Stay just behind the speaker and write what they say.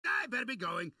I better be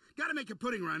going. Gotta make a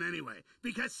pudding run anyway,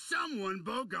 because someone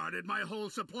bogarted my whole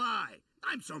supply.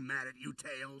 I'm so mad at you,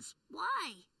 Tails.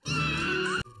 Why?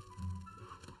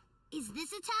 Is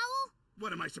this a towel?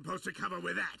 What am I supposed to cover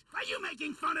with that? Are you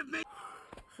making fun of me?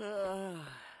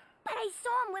 But I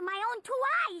saw him with my own 2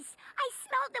 eyes. I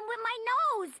smelled him with my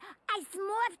nose. I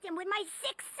smorphed him with my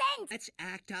 6th sense. Let's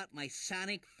act out my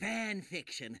Sonic fan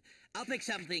fiction. I'll pick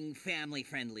something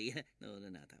family-friendly. No,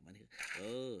 not that one.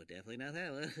 Oh, definitely not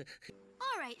that one.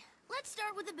 All right, let's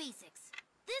start with the basics.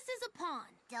 This is a pawn.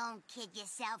 Don't kid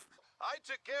yourself. I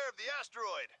took care of the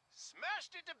asteroid.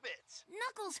 Smashed it to bits.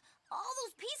 Knuckles, all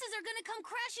those pieces are gonna come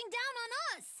crashing down on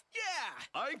us. Yeah!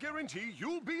 I guarantee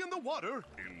you'll be in the water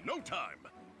in no time.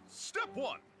 Step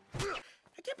 1.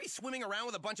 I can't be swimming around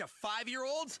with a bunch of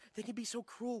 5-year-olds. They can be so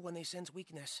cruel when they sense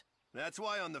weakness. That's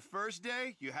why on the first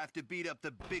day, you have to beat up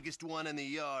the biggest one in the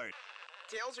yard.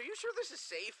 Tails, are you sure this is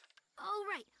safe? Oh,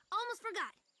 right. Almost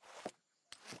forgot.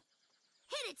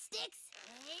 Hit it, Sticks.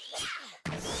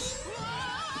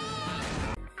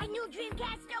 I knew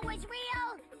Dreamcaster was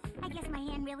real. I guess my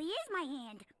hand really is my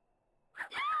hand.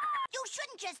 You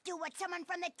shouldn't just do what someone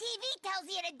from the TV tells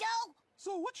you to do.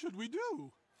 So what should we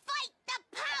do? Fight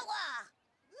the power!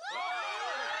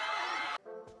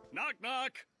 Knock,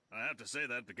 knock! I have to say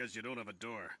that because you don't have a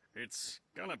door. It's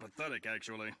kinda pathetic,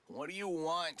 actually. What do you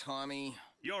want, Tommy?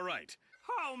 You're right.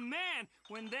 Oh man,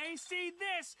 when they see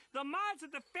this, the mods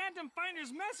at the Phantom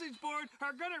Finders message board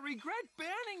are gonna regret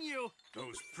banning you.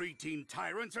 Those preteen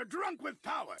tyrants are drunk with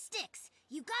power. Sticks,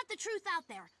 you got the truth out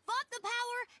there, fought the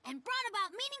power, and brought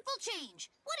about meaningful change.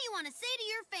 What do you want to say to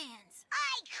your fans?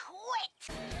 I quit!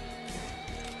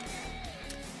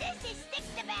 This is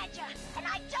Sticks the Badger, and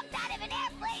I jumped out of an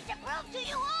airplane to prove to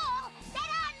you all that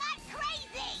I'm not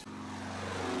crazy!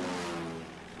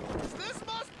 This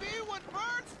must be what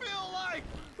birds feel like!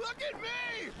 Look at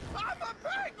me! I'm a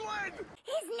penguin!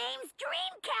 His name's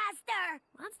Dreamcaster!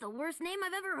 That's the worst name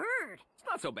I've ever heard. It's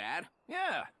not so bad.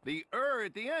 Yeah, the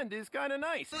at the end is kind of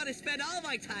nice. I want to spend all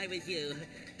my time with you,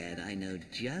 and I know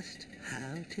just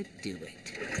how to do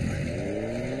it.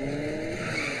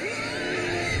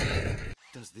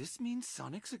 Does this mean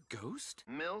Sonic's a ghost?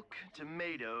 Milk,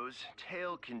 tomatoes,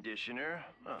 tail conditioner.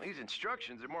 Well, these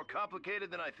instructions are more complicated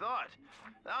than I thought.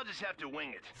 I'll just have to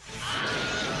wing it.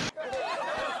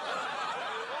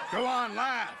 Go on,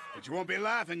 laugh. But you won't be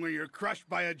laughing when you're crushed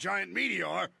by a giant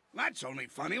meteor. That's only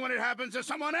funny when it happens to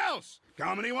someone else.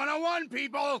 Comedy 101,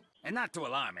 people! And not to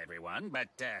alarm everyone, but,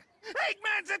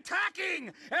 Eggman's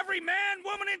attacking! Every man,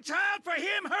 woman, and child for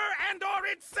him, her, and/or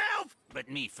itself! but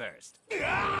me first.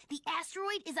 The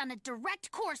asteroid is on a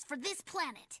direct course for this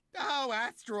planet. Oh,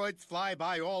 asteroids fly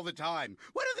by all the time.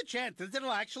 What are the chances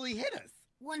it'll actually hit us?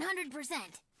 100%.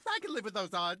 I can live with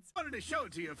those odds. Wanted to show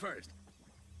it to you first.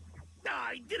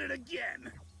 I did it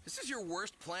again! This is your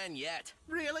worst plan yet.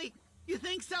 Really? You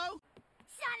think so?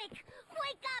 Sonic,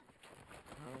 wake up!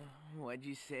 What'd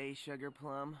you say, Sugar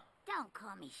Plum? Don't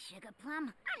call me Sugar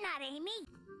Plum. I'm not Amy.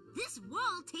 This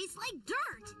wall tastes like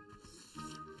dirt.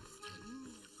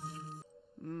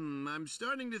 I'm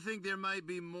starting to think there might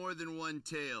be more than one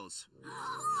Tails.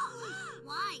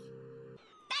 Why?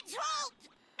 That's right!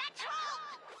 That's right!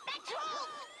 That's right!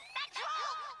 That's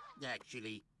right!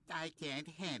 Actually, I can't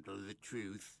handle the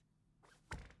truth.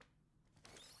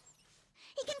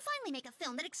 He can finally make a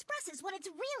film that expresses what it's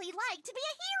really like to be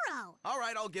a hero. All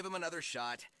right, I'll give him another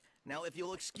shot. Now, if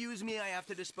you'll excuse me, I have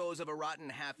to dispose of a rotten,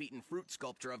 half-eaten fruit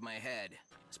sculpture of my head.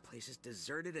 This place is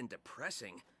deserted and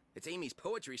depressing. It's Amy's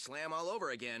poetry slam all over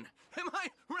again. Am I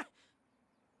right?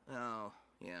 Oh,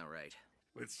 yeah, right.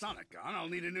 With Sonic gone, I'll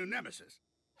need a new nemesis.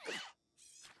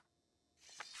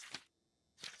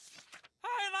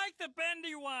 I like the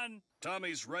bendy one.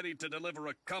 Tommy's ready to deliver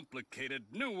a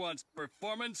complicated, nuanced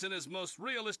performance in his most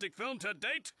realistic film to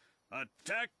date,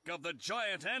 Attack of the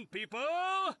Giant Ant People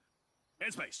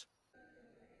in Space.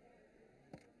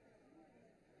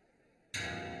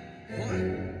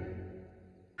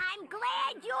 I'm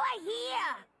glad you're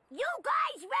here! You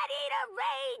guys ready to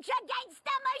rage against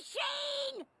the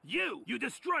machine? You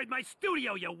destroyed my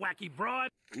studio, you wacky broad.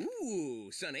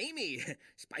 Ooh, son Amy.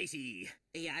 Spicy.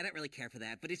 Yeah, I don't really care for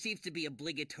that, but it seems to be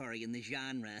obligatory in the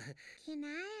genre. Can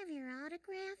I have your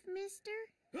autograph, mister?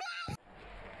 You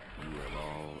have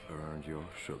all earned your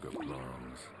sugar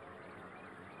plums.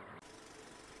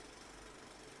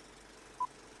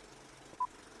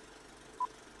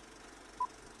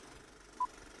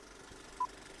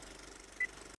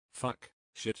 Fuck,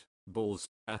 shit, balls,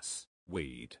 ass,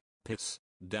 weed, piss,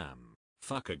 damn,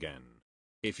 fuck again.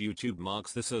 If YouTube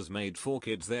marks this as made for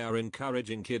kids, they are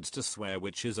encouraging kids to swear,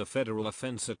 which is a federal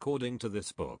offense according to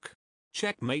this book.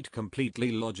 Checkmate,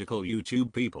 completely logical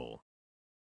YouTube people.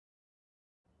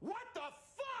 What the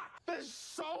fuck? There's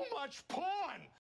so much porn!